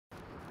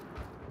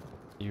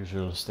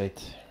Usual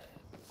state.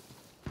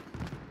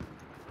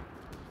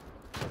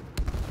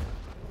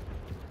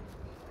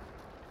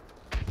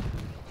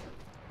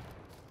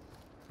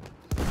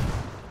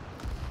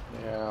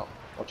 Yeah,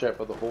 watch out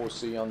for the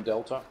horsey on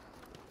Delta.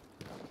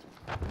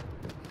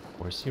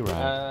 Where's he right?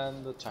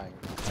 And the tank.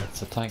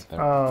 That's a tank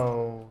there.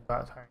 Oh,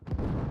 that tank.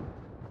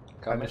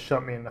 Coming. And it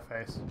shot me in the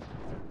face.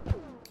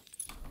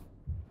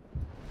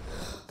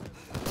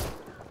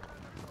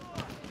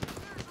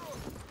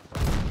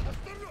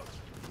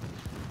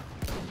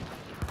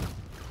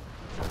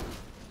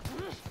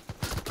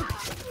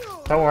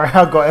 Don't worry,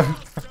 I got him.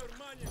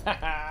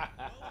 That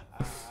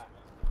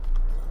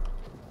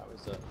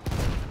was a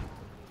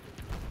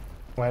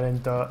Well in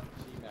dirt.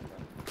 team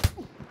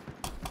effort.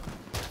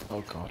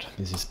 Oh god,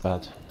 this is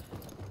bad.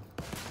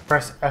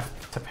 Press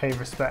F to pay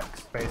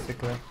respects,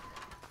 basically.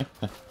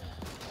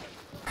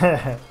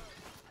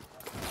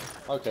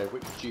 Okay,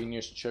 which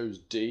genius chose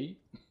D?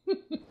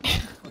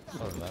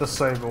 The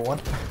sober one.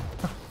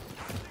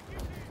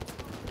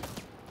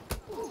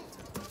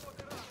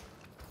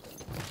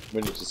 We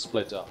need to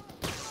split up.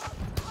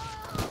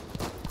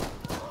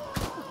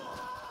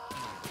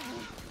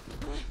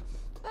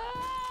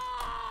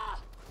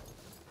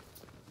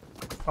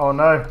 Oh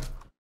no.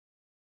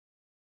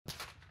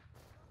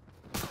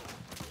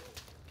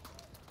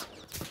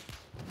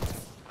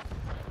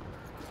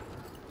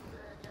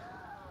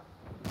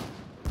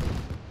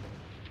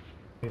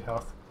 Need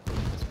health.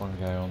 There's one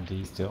guy on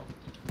D still.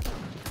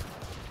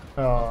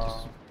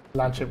 Oh,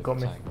 landship got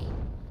me. Tank.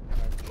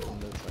 In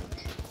the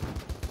trench.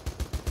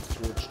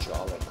 Towards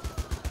Charlie.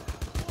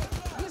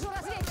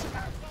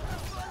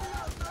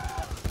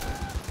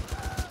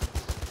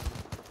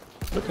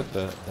 Look at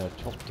the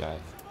top guy.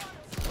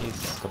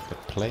 He's got the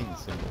plane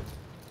symbol.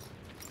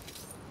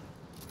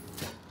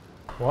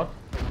 What?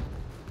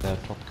 The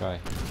top guy.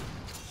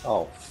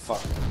 Oh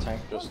fuck, the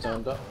tank just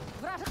turned up.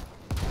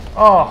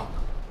 Oh!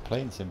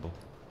 Plane symbol.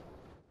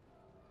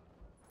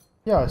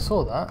 Yeah, I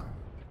saw that.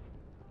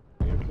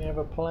 You can have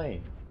a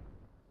plane.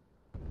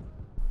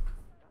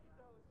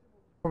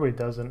 Probably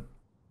doesn't.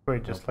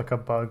 Probably just like a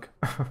bug.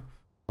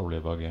 Probably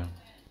a bug, yeah.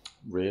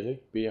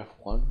 Really?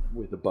 BF1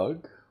 with a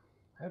bug?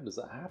 How does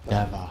that happen?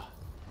 Never.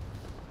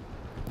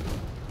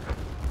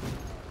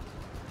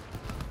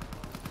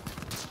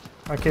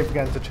 I keep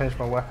forgetting to change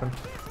my weapon.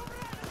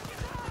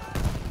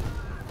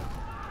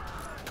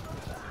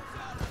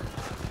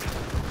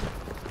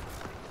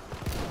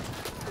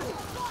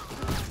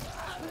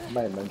 I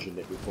may have mentioned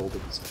it before,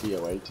 but this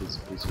PO8 is a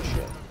piece of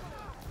shit.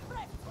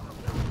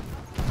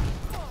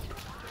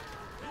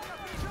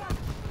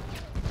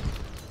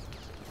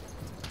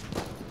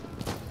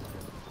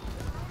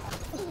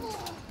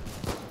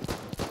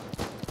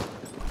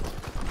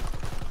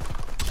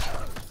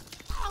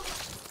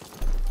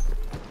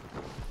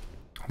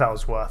 That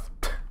was worth.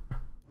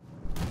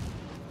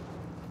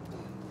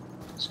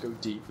 Let's go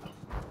deep.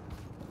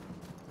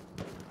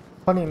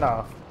 Funny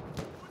enough,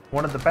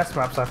 one of the best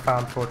maps I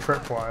found for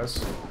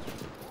tripwires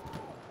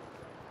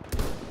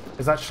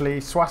is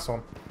actually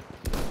Soissons.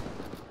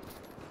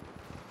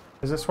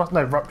 Is it Soissons?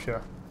 No,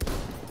 Rupture.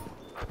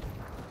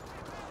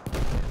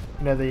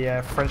 You know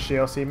the French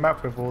DLC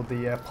map with all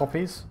the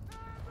poppies?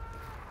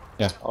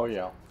 Yeah. Oh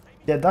yeah.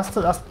 Yeah,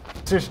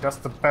 seriously, that's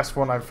the best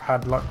one I've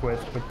had luck with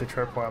the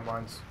tripwire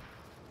mines.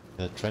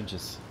 The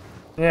trenches.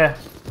 Yeah.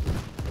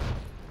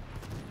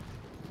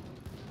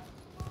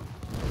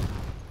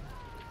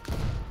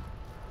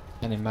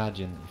 And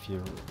imagine if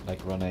you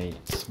like run a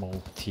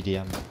small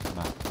TDM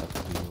map, that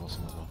would be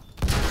awesome as well.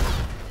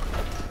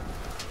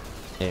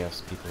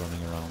 Chaos, people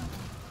running around.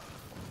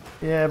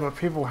 Yeah, but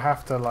people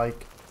have to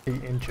like be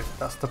injured.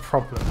 That's the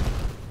problem.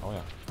 Oh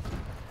yeah.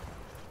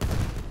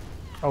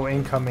 Oh,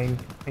 incoming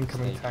Stay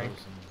tank. close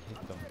and hit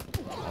them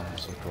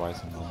once or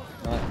twice and then...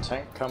 Right,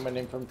 tank coming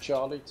in from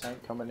Charlie,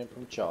 tank coming in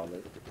from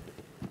Charlie.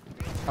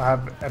 I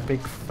have a big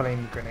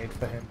flame grenade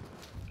for him.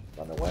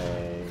 Run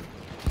away.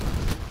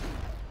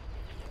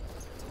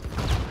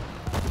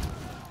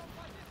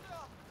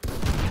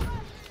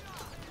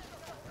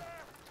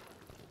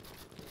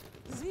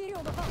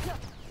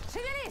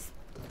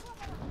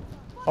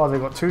 Oh, they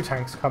got two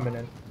tanks coming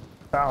in.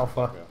 The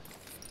Alpha. Yeah.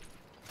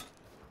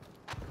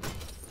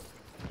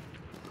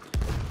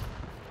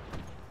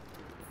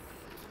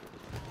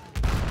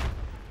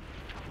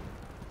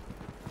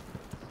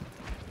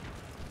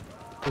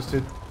 Just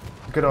a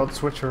good old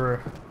switcheroo.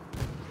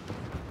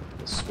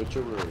 The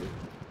switcheroo.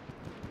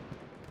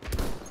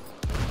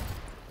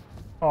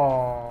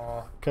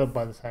 Oh, killed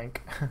by the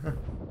tank.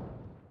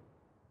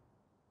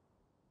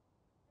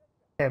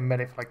 Yeah,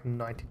 medic for like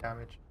 90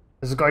 damage.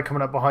 There's a guy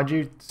coming up behind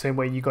you, same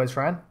way you guys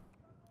ran.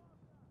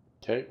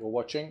 Okay, we're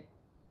watching.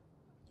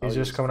 He's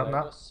just coming up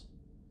now. flameless.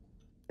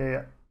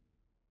 Yeah.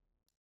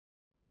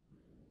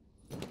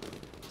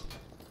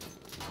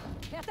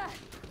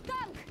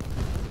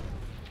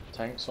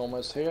 Tank's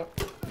almost here.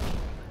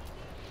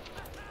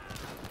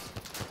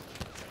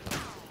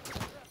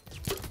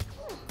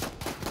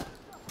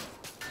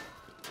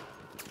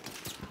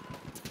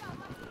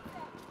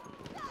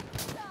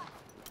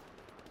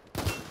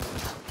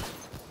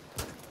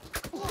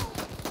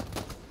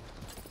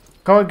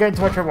 Come on, get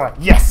into my tripwire.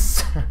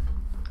 Yes!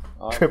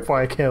 Oh,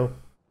 Tripwire kill.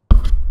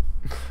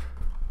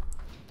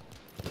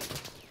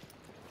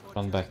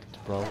 Run back to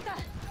bro.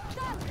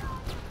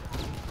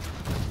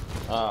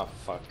 ah,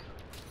 fuck.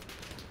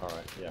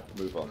 Alright, yeah,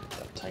 move on.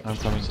 That tank I'm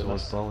is coming still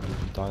towards us. bro. Did you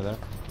die there?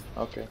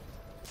 Okay.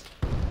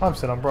 I'm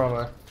still on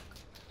Bravo.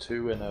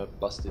 2 in a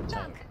busted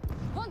tank.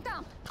 One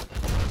down.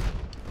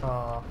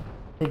 Ah,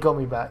 he got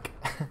me back.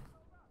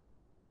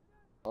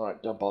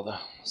 Alright, don't bother.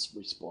 It's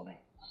respawning.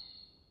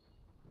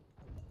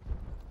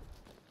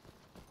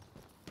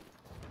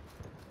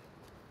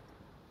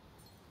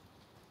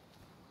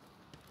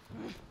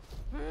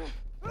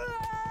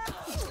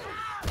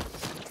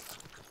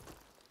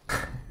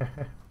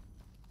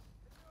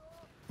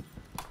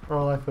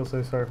 Oh, I feel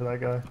so sorry for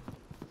that guy.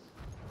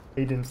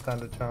 He didn't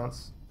stand a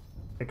chance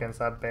against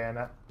that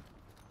bayonet.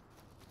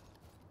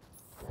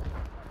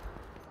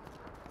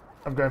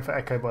 I'm going for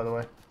Echo, by the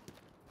way.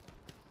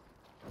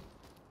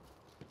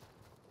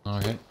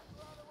 Okay.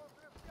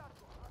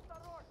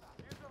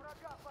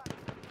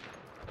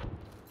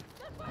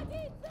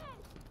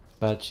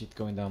 Bad shit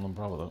going down on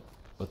Bravo though,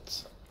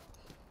 but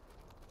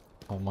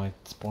I might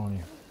spawn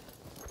you.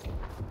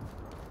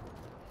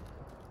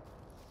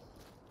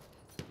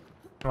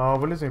 Oh,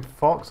 we're losing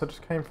Fox. I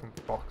just came from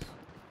Fox.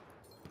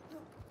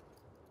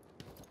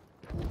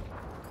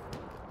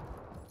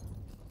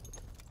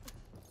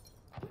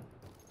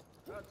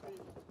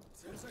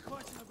 Цель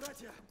захвачена,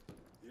 братья!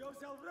 Ее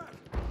взял враг!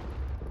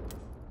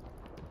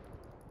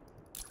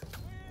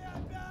 Мы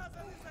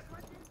обязаны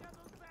захватить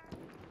эту цель!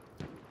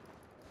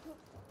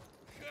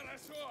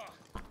 Хорошо!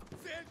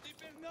 Цель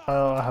теперь наша!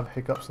 Oh, I have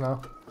hiccups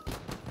now.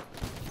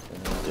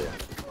 Yeah.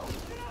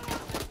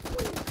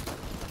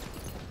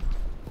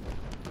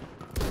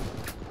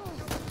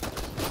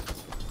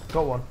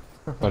 Got one.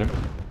 Got him.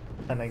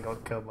 And then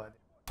got killed by it.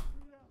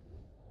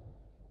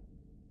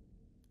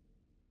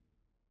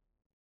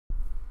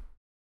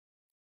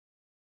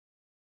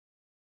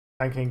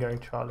 Tanking going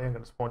Charlie. I'm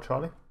going to spawn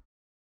Charlie.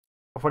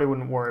 I probably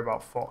wouldn't worry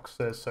about Fox.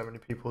 There's so many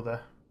people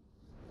there.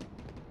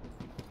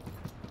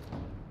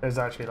 There's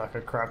actually like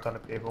a crap ton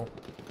of people.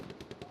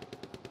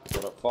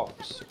 Got a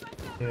fox.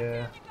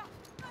 Yeah.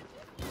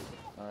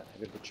 Alright,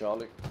 headed for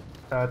Charlie.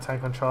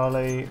 Tank on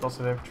Charlie. Lots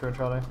of infantry on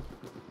Charlie.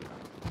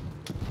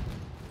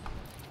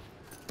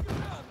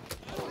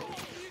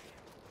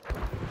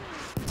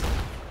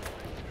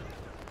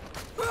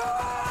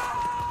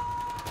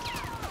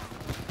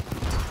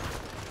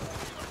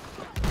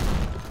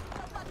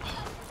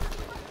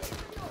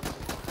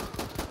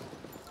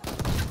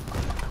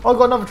 Oh, I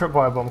got another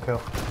tripwire bomb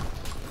kill.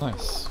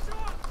 Nice.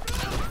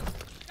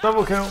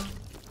 Double kill.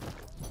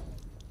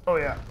 Oh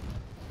yeah.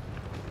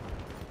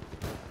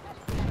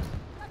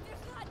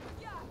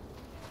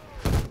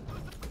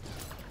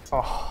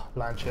 Oh,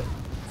 land ship.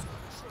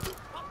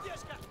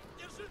 Аптечка!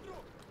 Держи,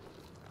 друг!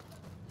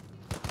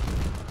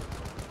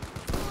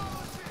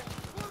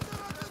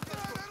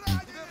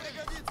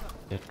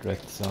 Get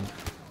wrecked, son.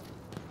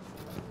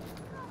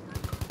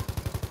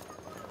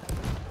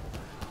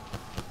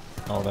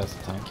 Oh, that's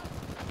a tank.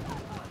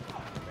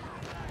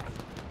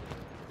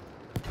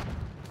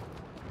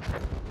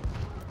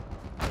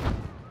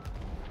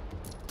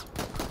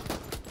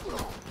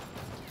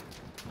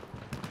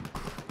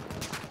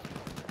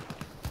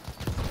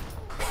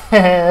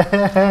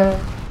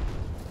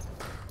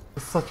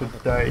 It's such a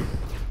dirty,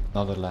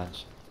 Another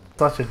launch.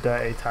 such a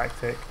dirty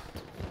tactic.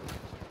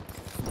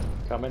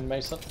 Come in,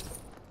 Mason.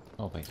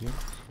 Oh, thank you.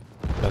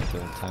 That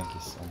tank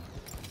is on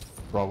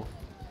Bravo.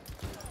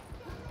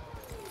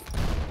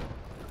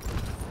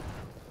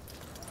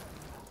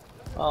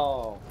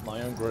 Oh,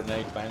 my own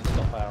grenade bounced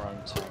off our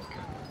own tank.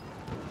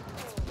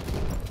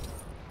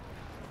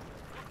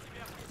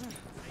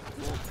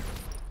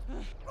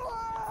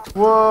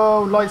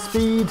 Whoa, light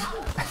speed!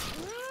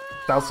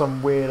 That's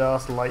some weird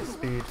ass light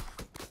speed.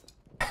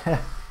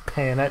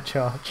 Bayonet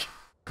charge.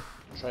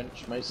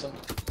 Trench, Mason.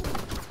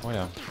 Oh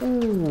yeah.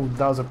 Ooh,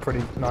 that was a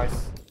pretty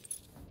nice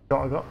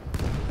shot I got.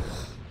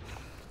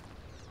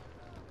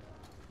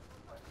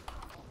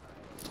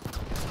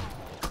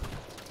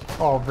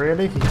 Oh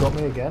really? He got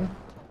me again?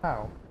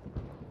 How?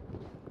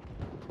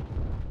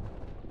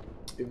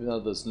 Even though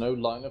there's no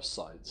line of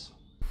sight.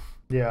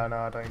 Yeah, no,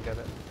 I don't get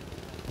it.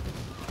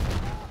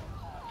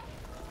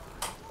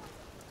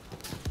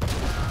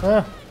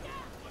 Ah.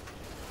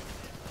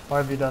 Why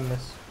have you done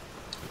this?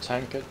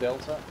 Tank at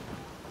Delta.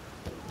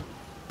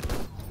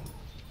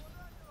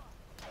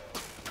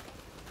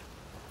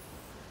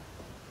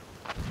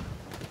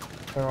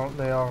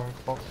 They are on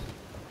Fox.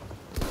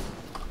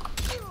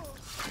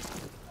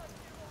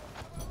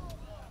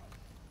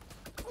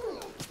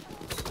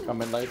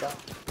 Come in later.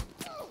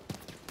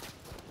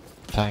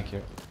 Tank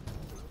here.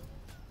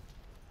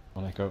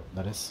 On Echo,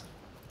 that is.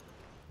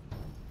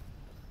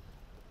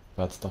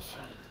 Bad stuff.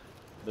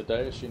 The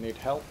Daesh, you need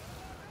help.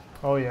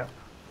 Oh yeah.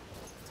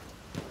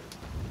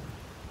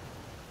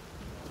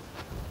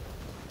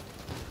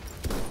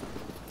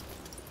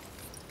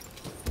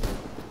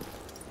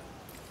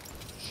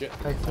 Shit,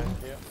 Thank you. tank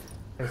here.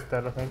 He's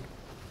dead, I think.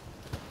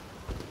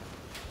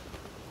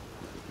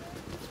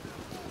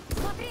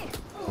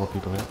 More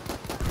people here.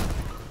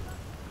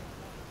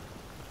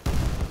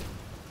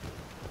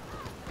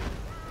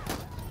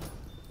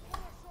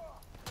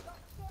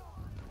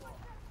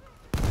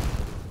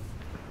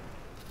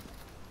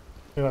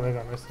 You know they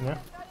got missing, yeah?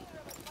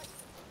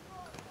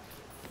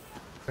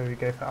 Maybe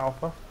go for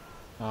Alpha.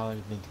 Oh, I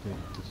need to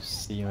go to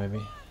C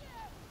maybe.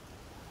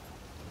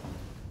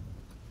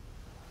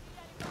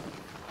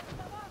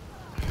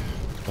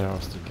 There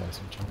are still guys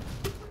in jump.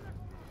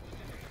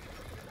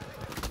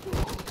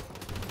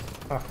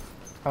 Ah,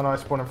 and I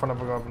spawned in front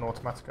of a guy with an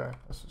Automatico.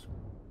 This is...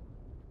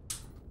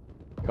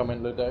 Come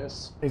in,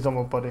 Ludeus. He's on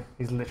my body.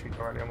 He's literally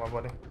directly on my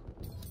body.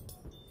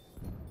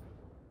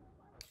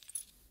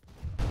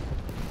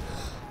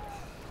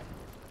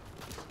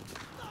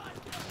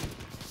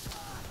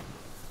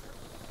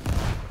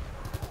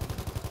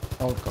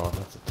 Oh god,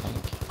 that's a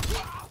tank.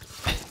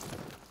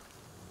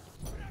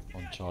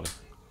 On Charlie.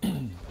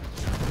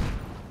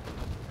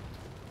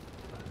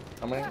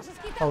 Come in.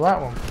 Oh,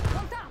 that one.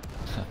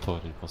 I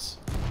thought it was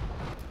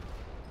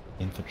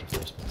infantry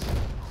reinforcements.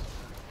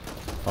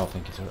 Oh,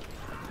 thank you, sir.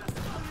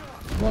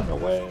 Run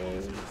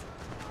away.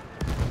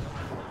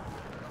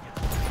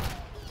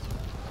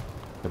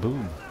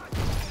 Kaboom!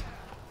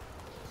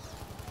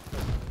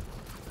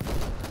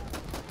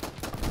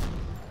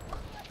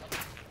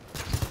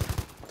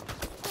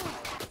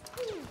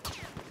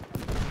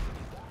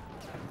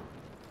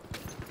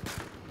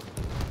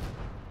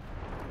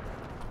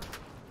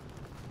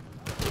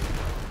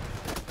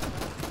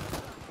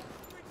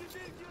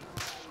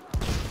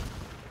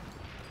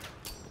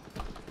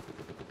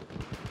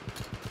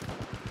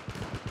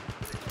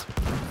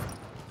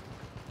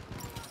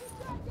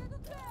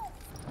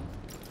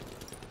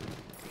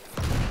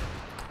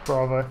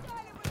 Bravo.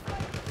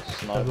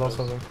 There's lots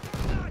of Snipers. them.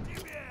 На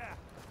тебе!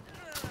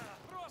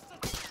 Просто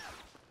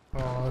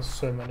Oh, there's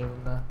so many of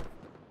them there.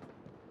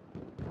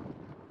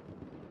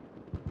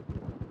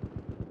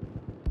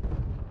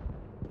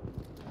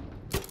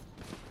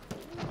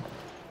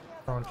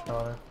 They're on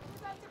Charlie.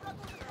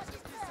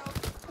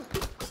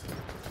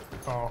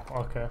 Oh,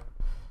 okay.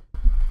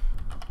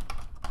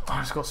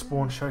 I just got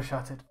spawned show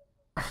shattered.